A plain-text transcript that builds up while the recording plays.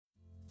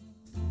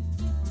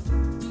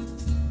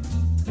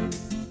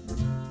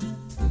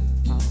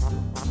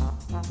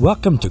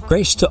Welcome to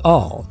Grace to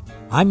All.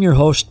 I'm your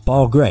host,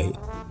 Paul Gray.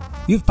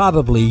 You've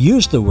probably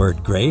used the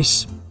word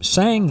grace,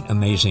 sang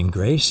Amazing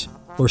Grace,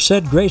 or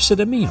said grace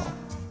at a meal.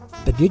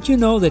 But did you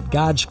know that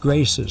God's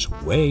grace is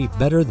way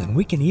better than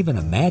we can even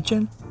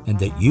imagine, and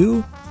that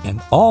you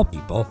and all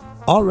people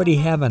already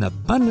have an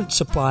abundant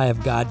supply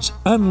of God's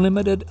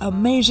unlimited,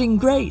 amazing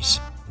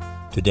grace?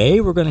 Today,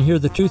 we're going to hear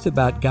the truth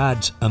about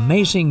God's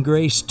amazing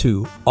grace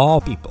to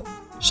all people.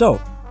 So,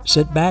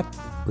 sit back,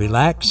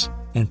 relax,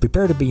 and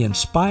prepare to be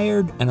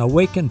inspired and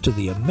awakened to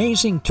the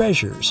amazing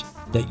treasures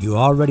that you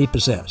already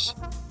possess.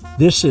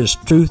 This is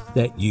truth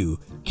that you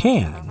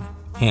can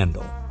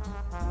handle.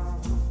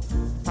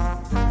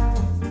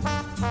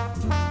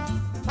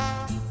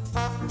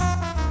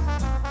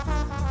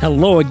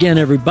 Hello again,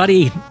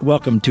 everybody.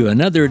 Welcome to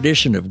another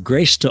edition of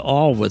Grace to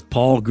All with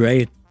Paul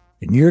Gray.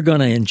 And you're going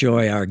to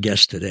enjoy our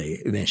guest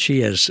today. She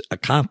has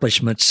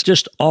accomplishments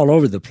just all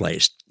over the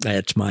place.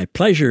 It's my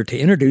pleasure to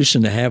introduce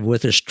and to have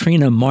with us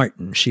Trina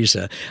Martin. She's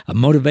a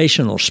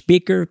motivational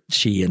speaker.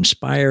 She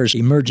inspires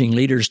emerging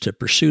leaders to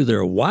pursue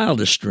their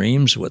wildest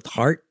dreams with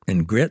heart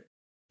and grit.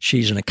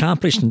 She's an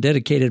accomplished and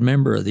dedicated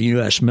member of the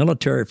U.S.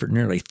 military for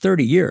nearly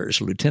 30 years,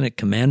 lieutenant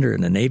commander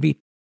in the Navy.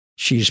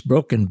 She's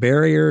broken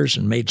barriers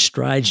and made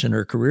strides in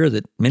her career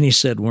that many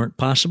said weren't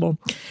possible.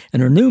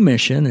 And her new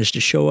mission is to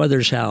show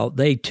others how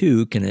they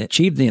too can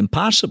achieve the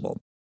impossible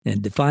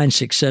and define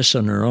success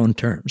on their own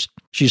terms.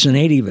 She's a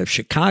native of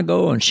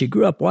Chicago, and she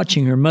grew up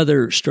watching her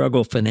mother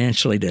struggle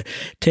financially to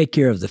take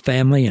care of the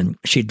family. And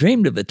she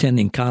dreamed of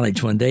attending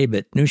college one day,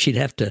 but knew she'd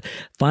have to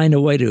find a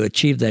way to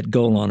achieve that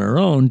goal on her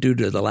own due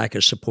to the lack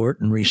of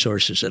support and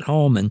resources at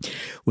home. And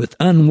with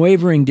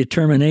unwavering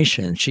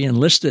determination, she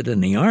enlisted in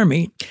the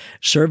Army,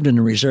 served in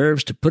the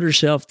reserves to put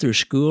herself through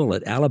school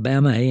at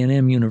Alabama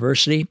A&M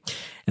University.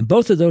 And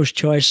both of those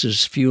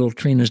choices fueled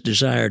Trina's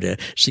desire to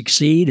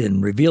succeed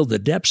and revealed the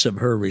depths of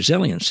her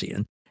resiliency.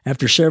 And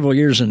after several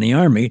years in the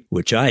Army,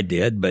 which I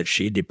did, but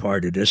she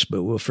departed us,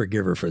 but we'll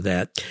forgive her for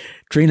that,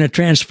 Trina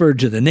transferred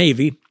to the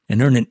Navy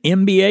and earned an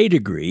MBA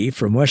degree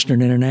from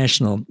Western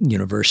International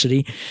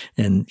University.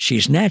 And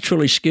she's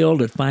naturally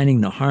skilled at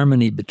finding the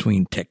harmony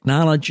between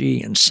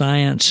technology and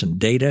science and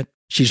data.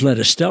 She's led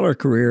a stellar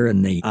career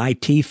in the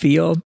IT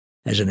field.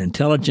 As an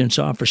intelligence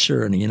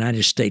officer in the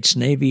United States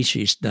Navy,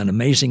 she's done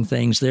amazing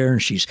things there,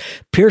 and she's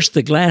pierced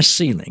the glass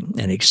ceiling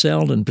and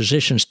excelled in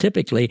positions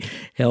typically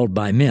held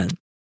by men.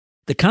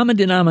 The common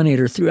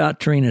denominator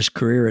throughout Trina's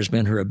career has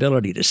been her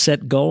ability to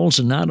set goals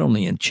and not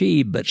only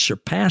achieve, but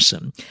surpass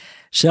them.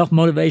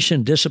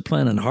 Self-motivation,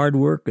 discipline, and hard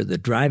work are the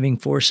driving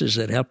forces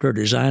that helped her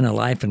design a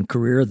life and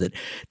career that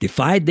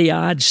defied the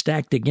odds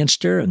stacked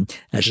against her. And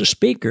as a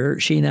speaker,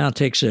 she now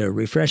takes a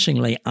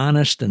refreshingly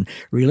honest and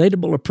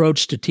relatable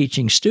approach to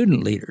teaching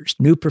student leaders,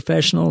 new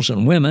professionals,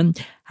 and women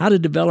how to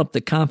develop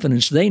the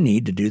confidence they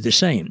need to do the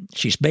same.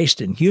 She's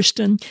based in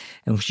Houston,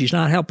 and when she's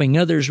not helping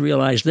others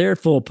realize their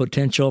full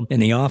potential in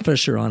the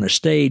office or on a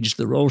stage,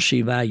 the role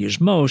she values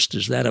most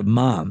is that of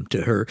mom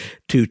to her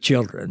 2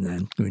 children.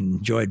 And we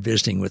enjoyed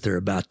visiting with her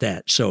about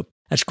that. So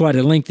that's quite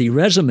a lengthy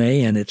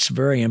resume, and it's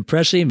very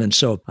impressive. And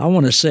so I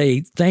want to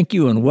say thank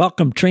you and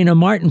welcome Trina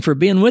Martin for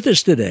being with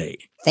us today.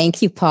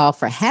 Thank you, Paul,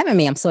 for having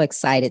me. I'm so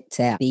excited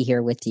to be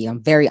here with you.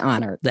 I'm very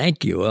honored.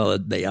 Thank you. Well,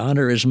 the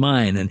honor is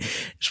mine. And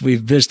as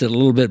we've visited a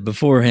little bit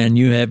beforehand,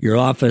 you have your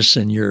office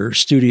and your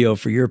studio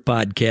for your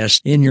podcast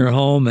in your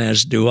home,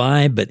 as do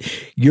I. But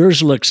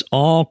yours looks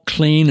all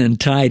clean and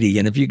tidy.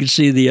 And if you could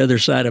see the other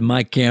side of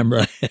my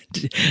camera,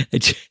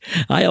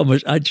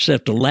 I just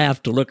have to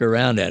laugh to look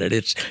around at it.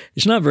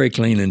 It's not very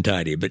clean and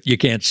tidy, but you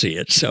can't see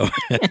it. So,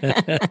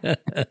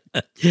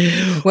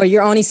 well,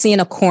 you're only seeing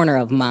a corner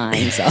of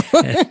mine. So.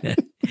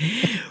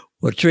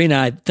 Well, Trina,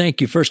 I thank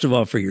you, first of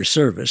all, for your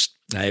service.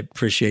 I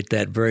appreciate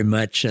that very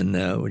much, and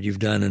what you've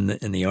done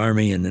in the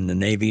Army and in the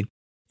Navy.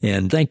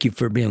 And thank you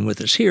for being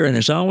with us here. And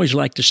as I always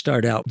like to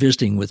start out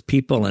visiting with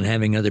people and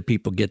having other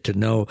people get to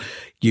know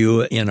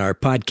you in our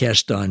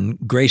podcast on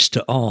Grace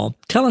to All,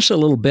 tell us a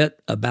little bit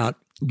about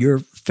your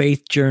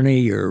faith journey,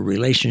 your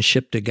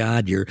relationship to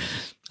God, your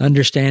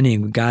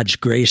understanding of God's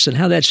grace, and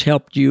how that's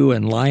helped you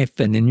in life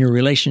and in your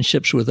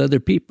relationships with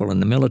other people in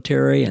the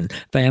military and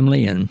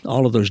family and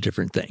all of those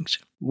different things.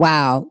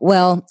 Wow.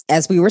 Well,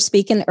 as we were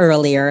speaking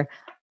earlier,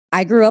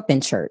 I grew up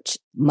in church.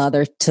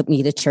 Mother took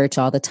me to church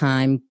all the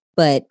time.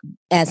 But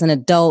as an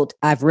adult,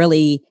 I've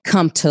really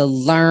come to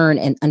learn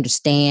and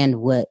understand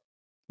what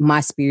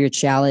my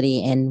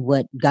spirituality and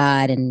what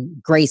God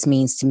and grace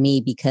means to me,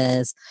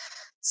 because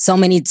so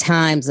many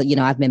times,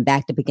 I've been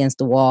backed up against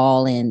the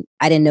wall and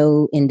I didn't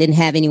know and didn't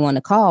have anyone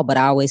to call, but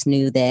I always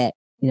knew that,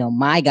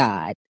 my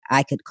God,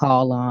 I could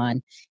call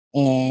on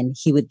and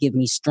he would give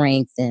me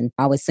strength. And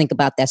I always think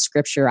about that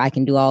scripture, I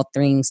can do all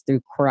things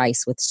through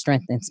Christ, which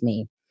strengthens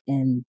me.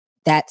 And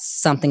that's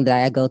something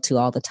that I go to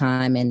all the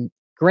time. And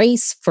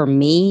grace for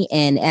me,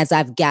 and as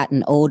I've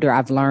gotten older,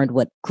 I've learned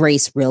what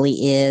grace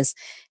really is.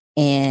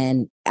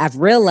 And I've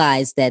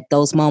realized that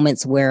those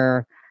moments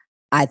where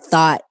I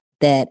thought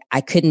that I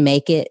couldn't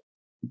make it,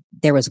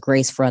 there was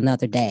grace for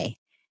another day.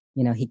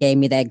 He gave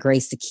me that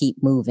grace to keep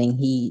moving.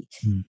 He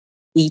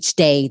each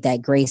day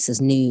that grace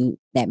is new,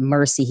 that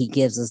mercy he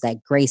gives us,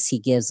 that grace he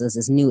gives us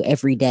is new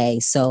every day.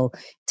 So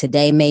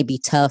today may be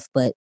tough,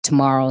 but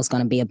tomorrow is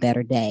going to be a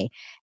better day.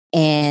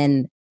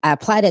 And I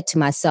applied it to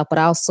myself, but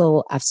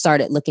also I've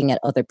started looking at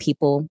other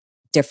people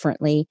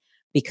differently,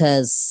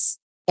 because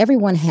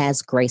everyone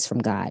has grace from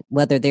God,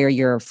 whether they're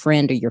your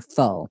friend or your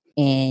foe,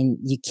 and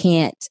you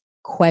can't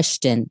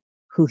question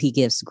who he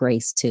gives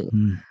grace to.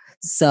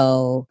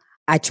 So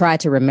I try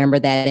to remember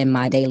that in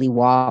my daily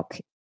walk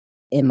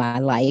in my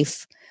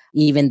life,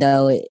 even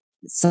though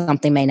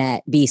something may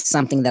not be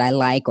something that I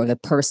like, or the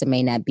person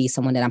may not be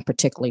someone that I'm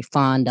particularly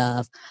fond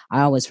of.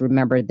 I always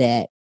remember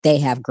that they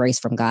have grace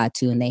from God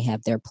too, and they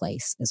have their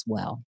place as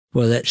well.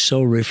 Well, that's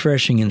so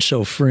refreshing and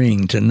so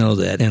freeing to know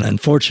that. And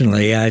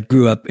unfortunately, I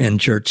grew up in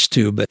church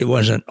too, but it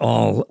wasn't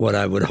all what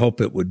I would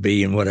hope it would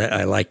be and what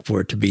I like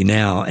for it to be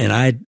now. And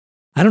I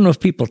don't know if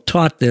people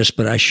taught this,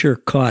 but I sure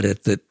caught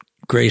it, that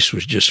grace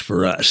was just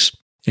for us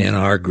in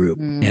our group.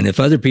 And if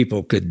other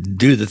people could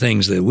do the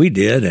things that we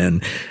did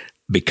and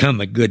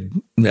become a good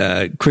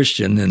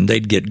Christian, and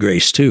they'd get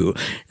grace too.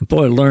 And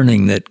boy,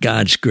 learning that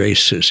God's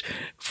grace is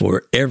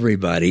for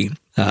everybody,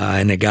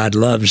 and that God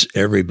loves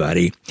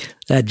everybody,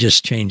 that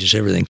just changes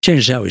everything. It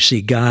changes how we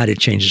see God. It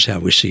changes how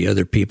we see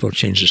other people. It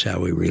changes how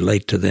we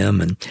relate to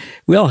them. And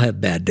we all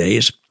have bad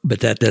days,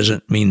 but that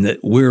doesn't mean that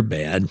we're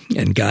bad.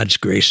 And God's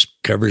grace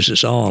covers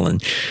us all.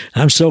 And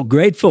I'm so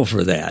grateful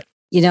for that.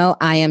 You know,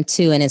 I am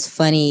too. And it's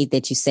funny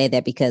that you say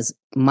that, because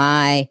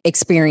my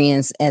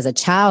experience as a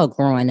child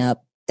growing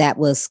up, that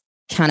was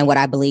kind of what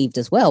I believed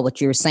as well,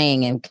 what you were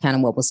saying, and kind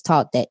of what was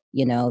taught, that,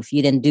 you know, if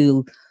you didn't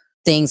do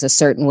things a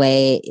certain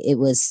way, it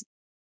was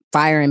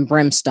fire and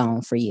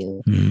brimstone for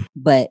you.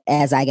 But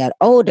as I got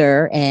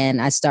older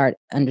and I start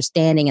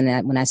understanding, and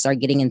that when I started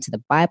getting into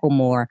the Bible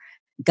more,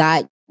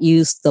 God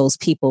used those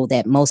people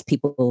that most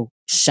people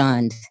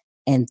shunned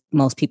and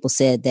most people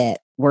said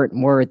that weren't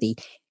worthy.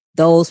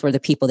 Those were the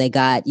people that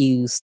God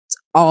used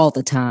all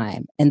the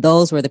time. And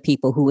those were the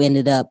people who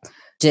ended up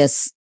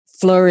just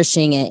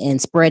flourishing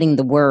and spreading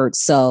the word.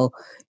 So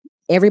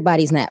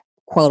everybody's not,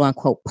 quote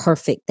unquote,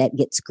 perfect that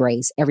gets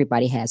grace.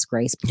 Everybody has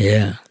grace.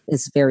 Yeah.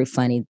 It's very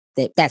funny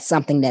that that's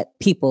something that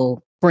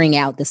people bring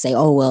out to say,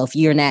 oh, well, if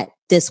you're not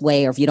this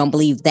way, or if you don't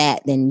believe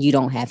that, then you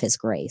don't have his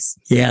grace.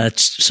 Yeah,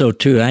 that's so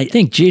true. I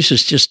think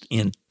Jesus just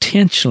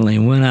intentionally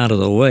went out of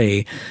the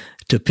way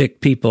to pick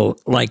people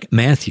like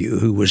Matthew,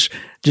 who was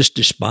just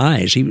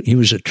despised. He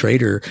was a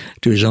traitor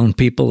to his own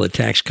people, a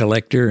tax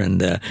collector,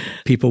 and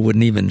people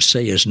wouldn't even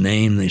say his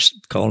name. They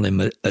called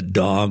him a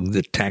dog,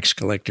 the tax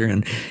collector.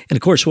 And of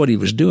course, what he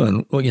was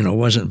doing,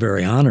 wasn't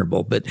very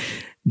honorable, but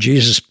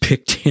Jesus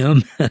picked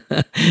him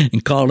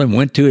and called him,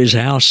 went to his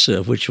house,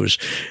 which was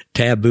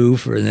taboo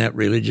for that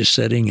religious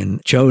setting,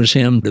 and chose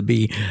him to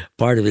be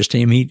part of his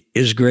team.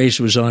 His grace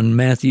was on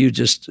Matthew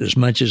just as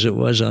much as it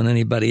was on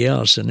anybody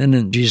else. And then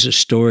in Jesus'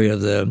 story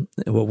of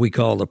what we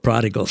call the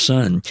prodigal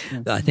son,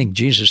 I think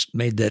Jesus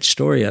made that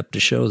story up to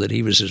show that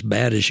he was as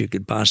bad as you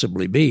could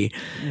possibly be.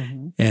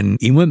 And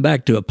he went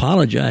back to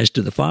apologize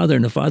to the father,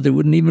 and the father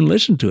wouldn't even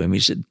listen to him. He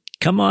said,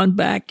 come on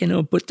back,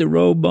 put the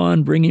robe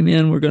on, bring him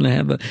in. We're going to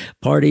have a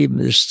party.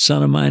 This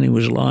son of mine who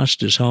was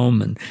lost is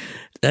home. And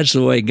that's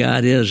the way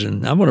God is.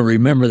 And I want to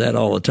remember that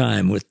all the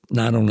time with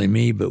not only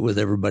me, but with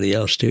everybody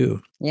else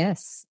too.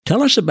 Yes.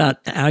 Tell us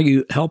about how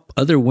you help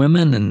other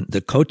women and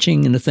the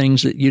coaching and the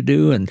things that you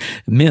do, and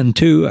men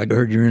too. I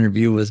heard your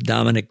interview with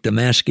Dominic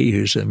Damaski,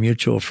 who's a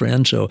mutual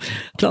friend. So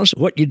tell us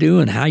what you do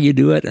and how you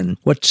do it, and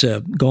what's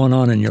going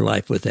on in your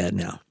life with that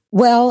now.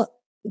 Well,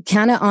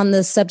 kind of on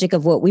the subject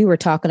of what we were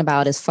talking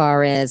about as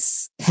far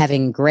as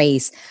having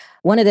grace,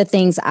 one of the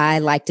things I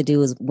like to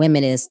do as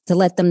women is to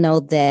let them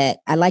know that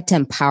I like to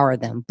empower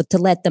them, but to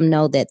let them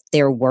know that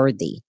they're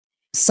worthy.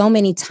 So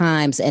many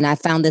times, and I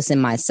found this in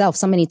myself,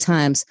 so many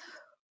times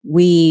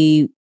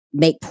we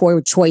make poor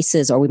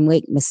choices or we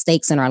make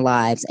mistakes in our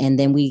lives, and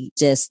then we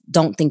just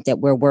don't think that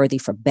we're worthy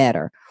for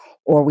better,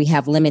 or we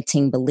have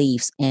limiting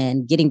beliefs.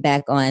 And getting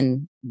back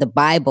on the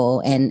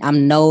Bible, and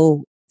I'm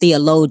no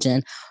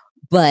theologian,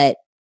 but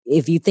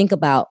if you think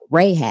about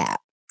Rahab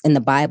in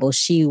the Bible,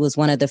 she was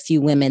one of the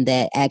few women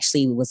that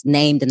actually was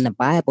named in the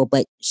Bible,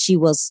 but she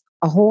was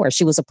a whore.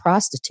 She was a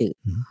prostitute.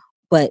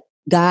 But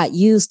God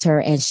used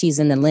her, and she's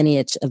in the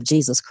lineage of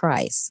Jesus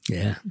Christ.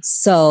 Yeah.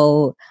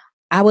 So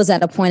I was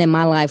at a point in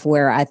my life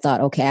where I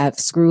thought, okay, I've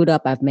screwed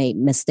up. I've made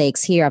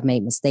mistakes here. I've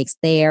made mistakes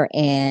there.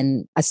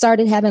 And I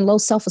started having low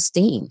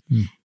self-esteem.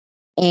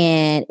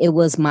 And it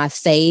was my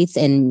faith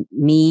and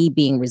me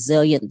being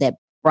resilient that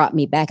brought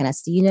me back. And I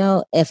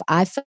said, if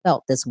I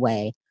felt this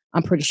way,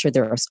 I'm pretty sure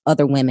there are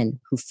other women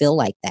who feel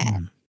like that.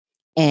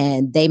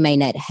 And they may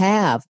not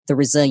have the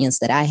resilience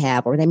that I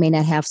have, or they may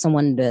not have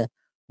someone to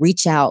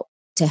reach out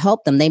to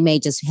help them. They may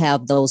just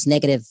have those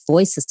negative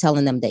voices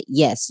telling them that,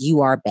 yes,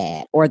 you are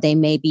bad. Or they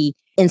may be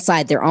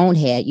inside their own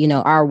head.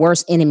 Our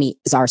worst enemy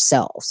is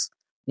ourselves.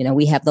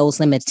 We have those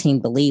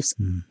limiting beliefs,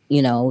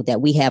 that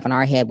we have in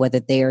our head, whether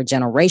they're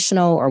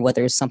generational or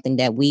whether it's something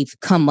that we've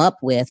come up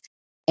with.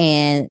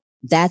 And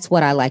that's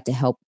what I like to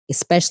help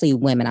especially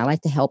women. I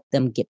like to help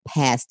them get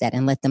past that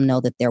and let them know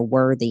that they're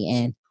worthy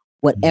and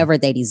whatever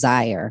they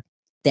desire,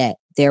 that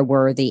they're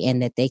worthy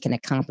and that they can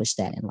accomplish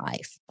that in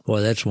life.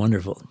 Boy, that's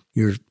wonderful.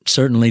 You're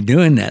certainly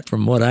doing that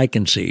from what I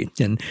can see.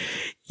 And,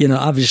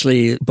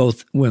 obviously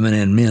both women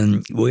and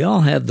men, we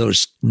all have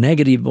those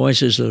negative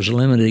voices, those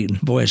limiting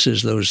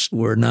voices, those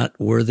we're not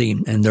worthy,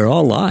 and they're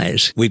all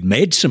lies. We've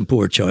made some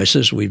poor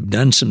choices. We've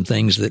done some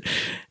things that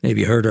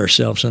maybe hurt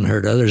ourselves and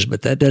hurt others,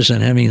 but that doesn't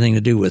have anything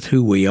to do with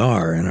who we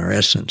are and our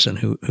essence and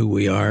who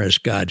we are as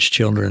God's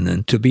children.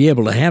 And to be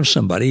able to have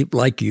somebody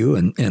like you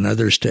and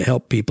others to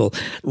help people.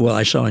 Well,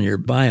 I saw in your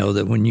bio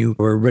that when you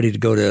were ready to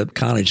go to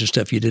college and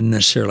stuff, you didn't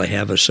necessarily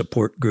have a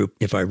support group,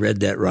 if I read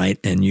that right,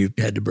 and you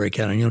had to break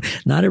out on your own.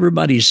 Not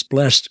everybody's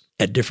blessed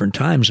at different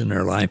times in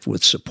their life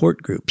with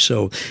support groups.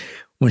 So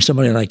when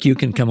somebody like you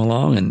can come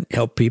along and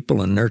help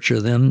people and nurture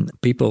them,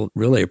 people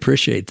really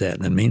appreciate that,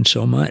 and it means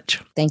so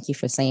much. Thank you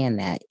for saying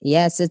that.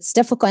 Yes, it's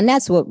difficult. And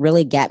that's what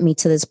really got me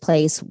to this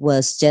place,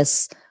 was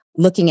just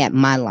looking at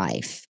my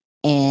life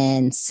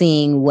and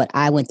seeing what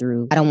I went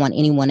through. I don't want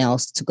anyone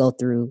else to go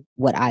through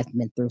what I've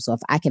been through. So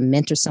if I can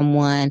mentor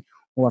someone,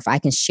 or if I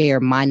can share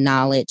my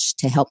knowledge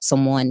to help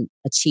someone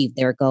achieve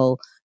their goal,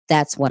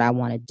 that's what I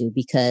want to do,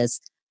 because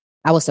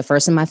I was the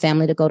first in my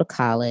family to go to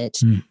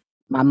college.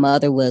 My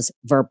mother was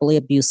verbally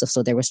abusive,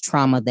 so there was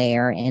trauma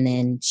there. And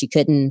then she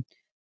couldn't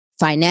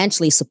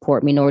financially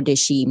support me, nor did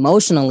she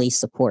emotionally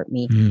support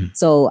me.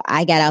 So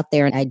I got out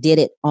there and I did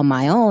it on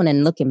my own.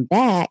 And looking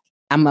back,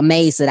 I'm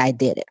amazed that I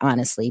did it,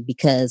 honestly,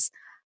 because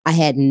I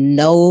had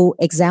no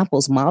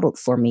examples modeled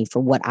for me for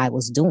what I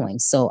was doing.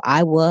 So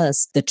I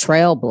was the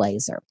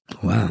trailblazer.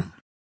 Wow.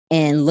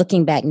 And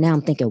looking back now,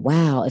 I'm thinking,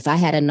 wow, if I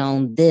had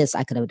known this,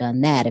 I could have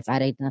done that. If I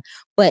didn't know,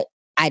 but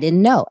I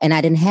didn't know and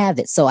I didn't have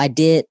it. So I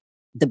did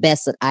the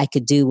best that I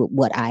could do with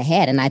what I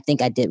had. And I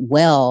think I did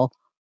well,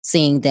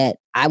 seeing that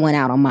I went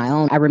out on my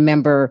own. I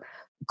remember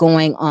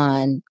going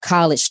on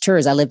college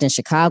tours. I lived in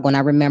Chicago, and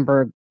I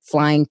remember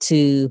flying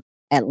to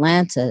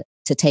Atlanta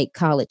to take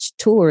college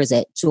tours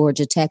at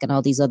Georgia Tech and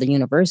all these other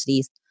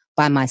universities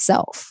by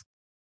myself.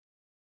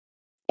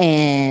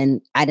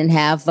 And I didn't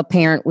have a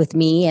parent with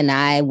me, and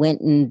I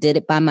went and did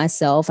it by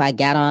myself. I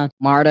got on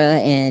MARTA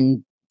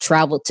and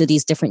traveled to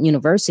these different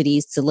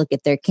universities to look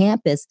at their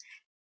campus.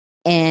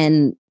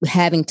 And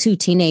having two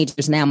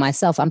teenagers now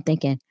myself, I'm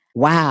thinking,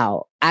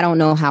 wow, I don't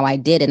know how I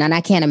did it. And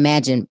I can't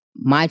imagine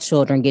my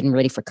children getting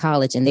ready for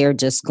college and they're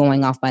just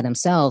going off by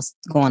themselves,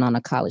 going on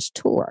a college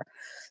tour.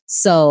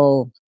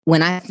 So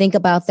when I think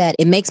about that,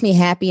 it makes me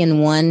happy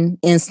in one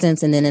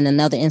instance. And then in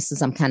another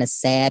instance, I'm kind of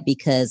sad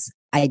because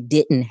I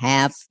didn't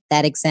have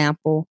that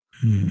example,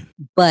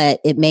 but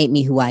it made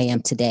me who I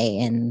am today.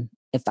 And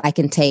if I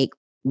can take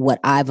what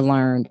I've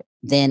learned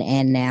then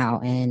and now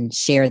and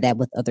share that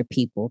with other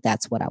people,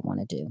 that's what I want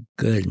to do.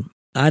 Good.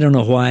 I don't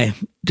know why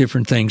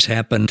different things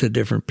happen to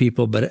different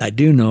people, but I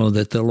do know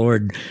that the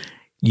Lord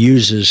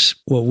uses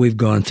what we've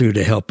gone through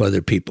to help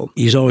other people.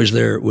 He's always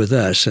there with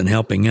us and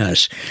helping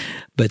us.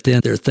 But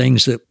then there are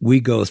things that we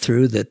go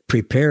through that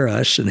prepare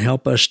us and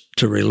help us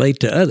to relate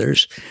to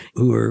others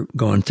who are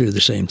going through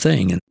the same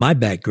thing. And my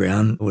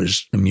background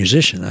was a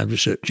musician. I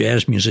was a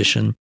jazz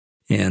musician.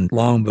 And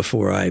long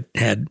before I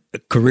had a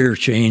career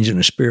change and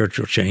a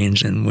spiritual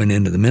change and went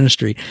into the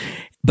ministry.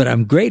 But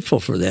I'm grateful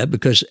for that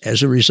because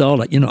as a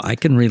result, I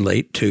can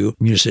relate to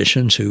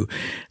musicians who,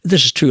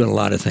 this is true in a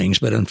lot of things,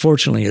 but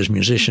unfortunately as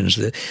musicians,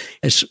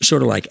 it's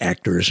sort of like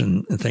actors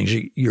and things.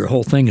 Your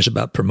whole thing is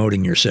about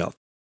promoting yourself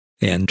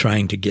and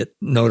trying to get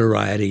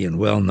notoriety and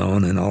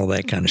well-known and all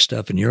that kind of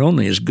stuff. And you're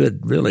only as good,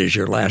 really, as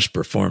your last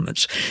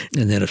performance.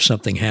 And then if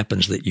something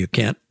happens that you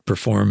can't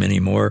perform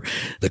anymore,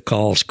 the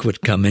calls quit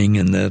coming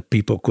and the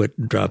people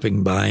quit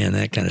dropping by and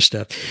that kind of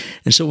stuff.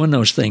 And so when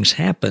those things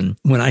happen,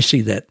 when I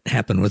see that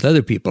happen with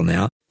other people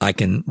now, I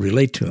can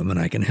relate to them and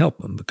I can help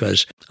them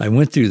because I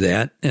went through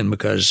that and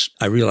because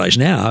I realize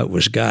now it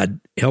was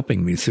God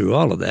helping me through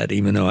all of that,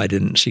 even though I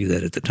didn't see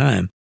that at the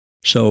time.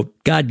 So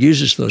God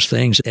uses those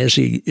things as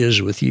He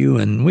is with you,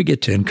 and we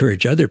get to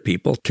encourage other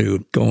people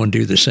to go and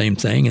do the same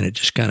thing, and it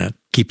just kind of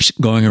keeps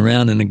going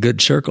around in a good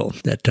circle,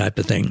 that type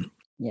of thing.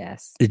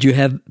 Yes. Did you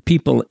have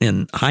people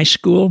in high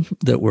school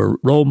that were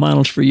role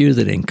models for you,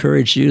 that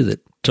encouraged you,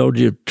 that told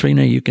you,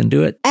 Trina, you can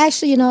do it?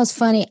 Actually, it's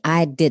funny.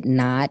 I did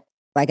not.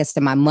 Like I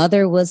said, my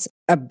mother was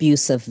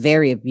abusive,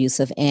 very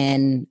abusive,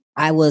 and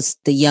I was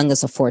the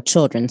youngest of 4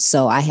 children.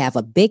 So I have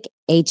a big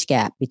age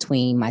gap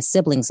between my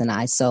siblings and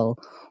I. So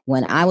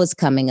when I was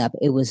coming up,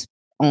 it was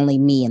only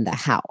me in the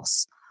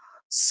house.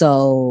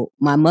 So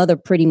my mother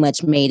pretty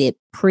much made it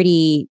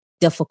pretty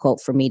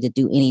difficult for me to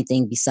do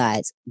anything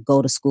besides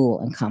go to school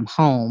and come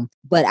home.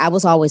 But I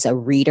was always a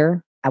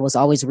reader. I was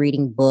always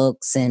reading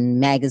books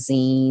and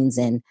magazines,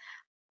 and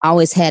I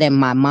always had in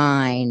my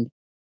mind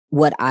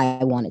what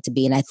I wanted to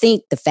be. And I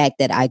think the fact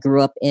that I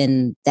grew up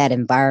in that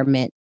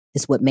environment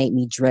is what made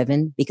me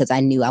driven, because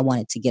I knew I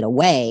wanted to get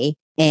away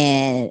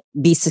and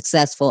be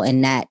successful and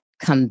not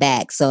come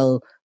back. So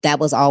that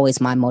was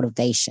always my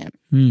motivation.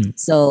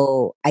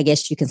 So I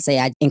guess you can say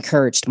I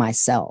encouraged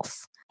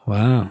myself.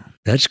 Wow.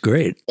 That's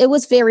great. It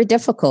was very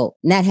difficult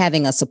not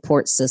having a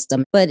support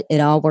system, but it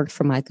all worked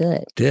for my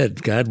good.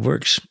 Did. God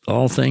works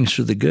all things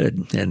for the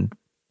good. And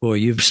boy,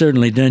 you've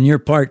certainly done your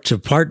part to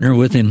partner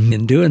with him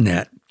in doing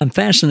that. I'm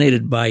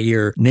fascinated by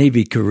your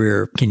Navy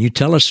career. Can you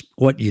tell us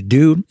what you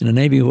do in the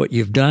Navy, what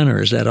you've done,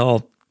 or is that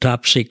all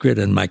top secret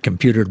and my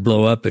computer would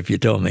blow up if you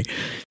told me?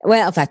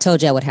 Well, if I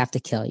told you, I would have to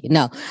kill you.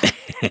 No,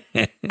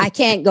 I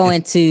can't go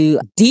into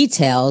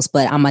details,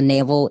 but I'm a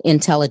naval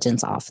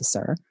intelligence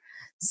officer.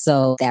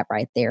 So that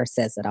right there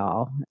says it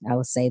all. I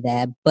would say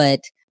that.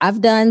 But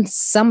I've done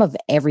some of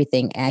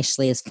everything,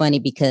 actually. It's funny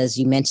because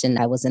you mentioned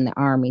I was in the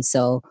Army.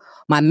 So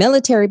my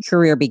military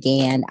career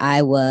began, I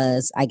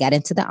got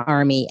into the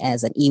Army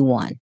as an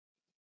E1.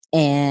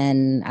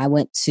 And I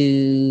went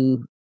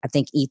to, I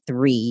think,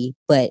 E3,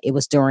 but it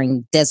was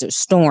during Desert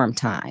Storm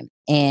time.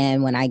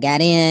 And when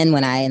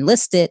I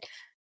enlisted,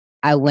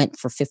 I went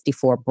for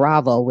 54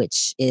 Bravo,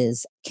 which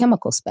is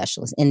chemical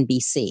specialist,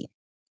 NBC,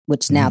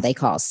 which now they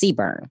call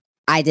CBRN.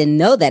 I didn't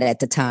know that at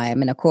the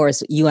time. And of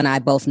course, you and I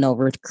both know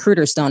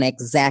recruiters don't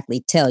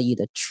exactly tell you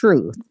the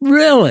truth.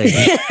 Really?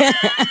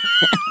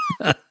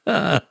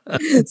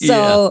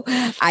 So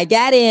I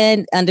got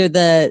in under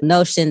the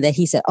notion that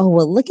he said, oh,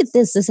 well, look at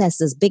this. This has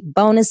this big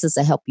bonus. This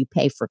will help you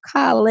pay for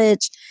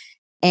college.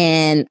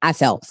 And I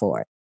fell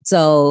for it.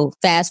 So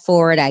fast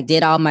forward, I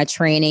did all my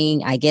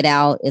training. I get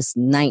out. It's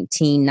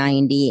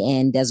 1990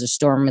 and Desert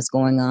Storm is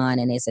going on.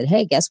 And they said,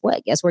 hey, guess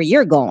what? Guess where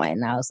you're going?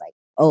 And I was like,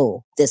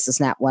 oh, this is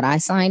not what I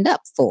signed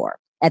up for.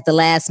 At the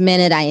last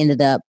minute,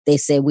 they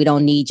said, we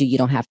don't need you. You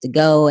don't have to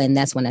go. And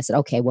that's when I said,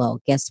 okay, well,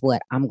 guess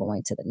what? I'm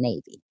going to the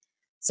Navy.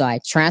 So I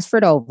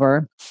transferred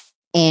over.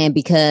 And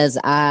because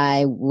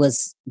I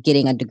was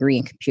getting a degree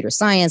in computer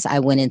science, I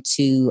went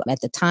into,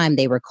 at the time,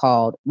 they were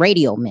called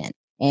radio men.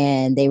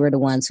 And they were the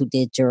ones who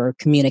did your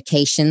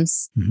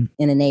communications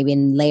in the Navy.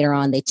 And later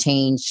on, they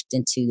changed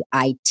into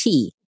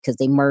IT because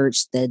they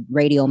merged the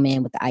radio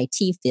men with the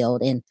IT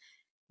field. And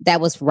that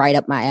was right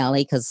up my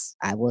alley because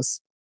I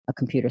was a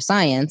computer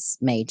science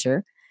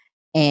major.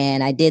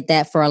 And I did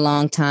that for a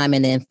long time.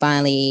 And then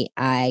finally,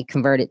 I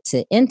converted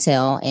to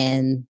Intel.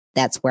 And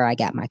that's where I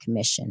got my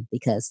commission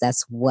because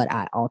that's what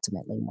I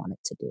ultimately wanted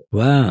to do.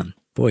 Wow.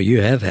 Boy,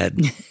 you have had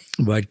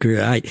a wide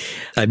career.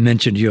 I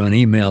mentioned you on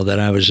email that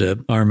I was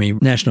an Army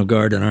National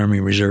Guard and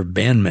Army Reserve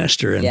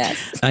bandmaster. And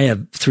yes. I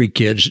have 3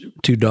 kids,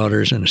 2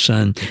 daughters and a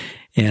son.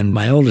 And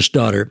my oldest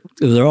daughter,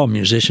 they're all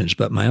musicians,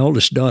 but my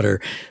oldest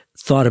daughter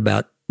thought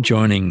about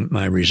joining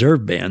my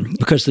reserve band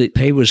because the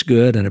pay was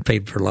good and it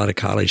paid for a lot of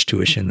college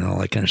tuition and all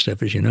that kind of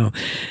stuff, as you know.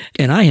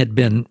 And I had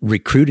been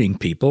recruiting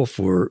people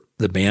for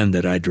the band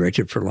that I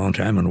directed for a long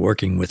time and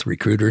working with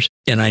recruiters.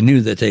 And I knew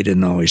that they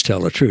didn't always tell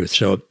the truth.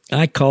 So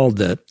I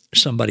called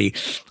somebody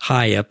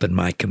high up in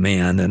my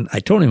command and I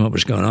told him what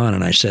was going on.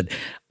 And I said,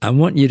 I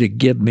want you to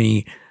give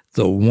me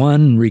the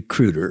one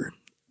recruiter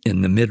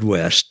in the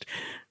Midwest,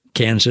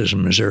 Kansas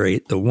and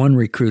Missouri, the one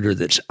recruiter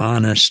that's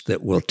honest,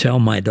 that will tell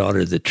my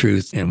daughter the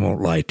truth and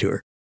won't lie to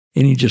her.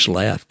 And he just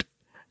laughed.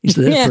 He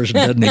said, that person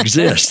doesn't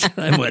exist.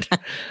 I went,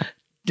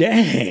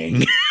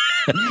 dang.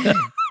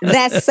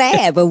 That's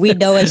sad, but we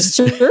know it's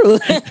true.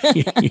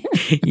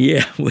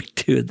 Yeah, we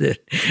do that.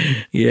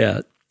 Yeah.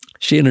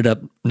 She ended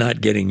up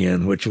not getting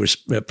in, which was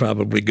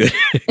probably good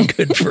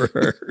for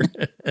her.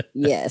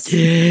 Yes.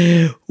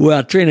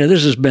 Well, Trina,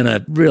 this has been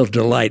a real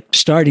delight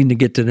starting to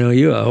get to know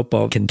you. I hope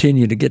I'll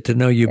continue to get to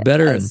know you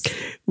better and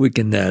we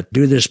can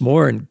do this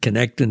more and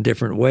connect in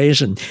different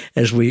ways. And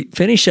as we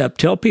finish up,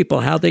 tell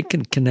people how they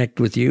can connect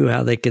with you,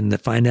 how they can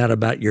find out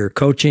about your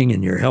coaching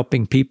and your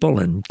helping people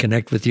and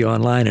connect with you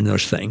online and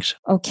those things.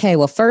 Okay.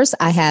 Well, first,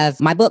 I have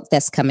my book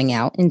that's coming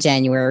out in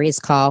January. It's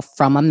called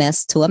From a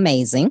Mess to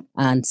Amazing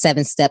on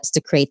 7 Steps to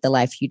Create the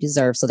Life You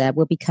Deserve. So that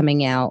will be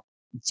coming out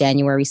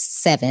January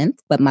 7th.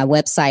 But my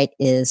website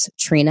is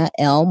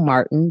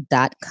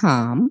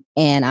trinalmartin.com.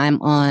 And I'm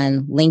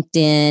on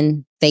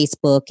LinkedIn,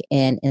 Facebook,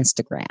 and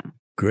Instagram.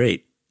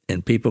 Great.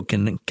 And people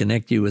can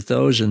connect you with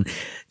those. And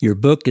your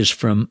book is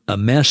From a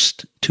Mess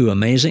to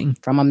Amazing?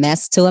 From a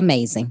Mess to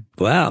Amazing.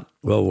 Wow.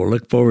 Well, we'll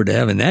look forward to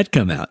having that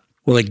come out.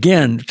 Well,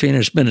 again, Trina,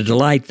 it's been a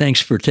delight. Thanks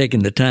for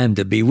taking the time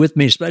to be with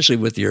me, especially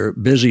with your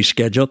busy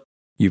schedule.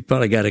 You've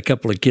probably got a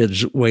couple of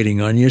kids waiting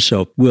on you,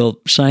 so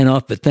we'll sign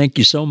off. But thank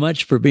you so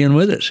much for being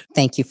with us.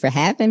 Thank you for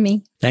having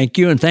me. Thank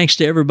you, and thanks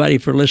to everybody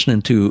for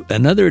listening to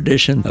another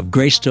edition of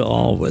Grace to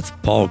All with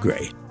Paul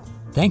Gray.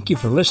 Thank you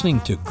for listening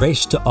to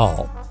Grace to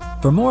All.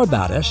 For more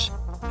about us,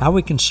 how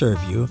we can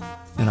serve you,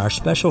 and our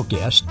special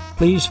guest,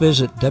 please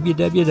visit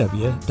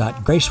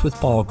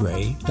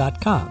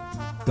www.gracewithpaulgray.com.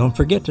 Don't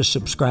forget to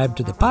subscribe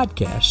to the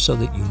podcast so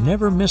that you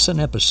never miss an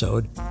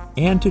episode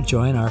and to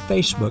join our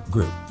Facebook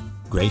group,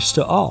 Grace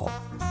to All,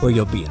 where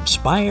you'll be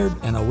inspired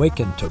and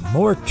awakened to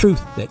more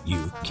truth that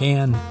you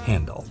can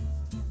handle.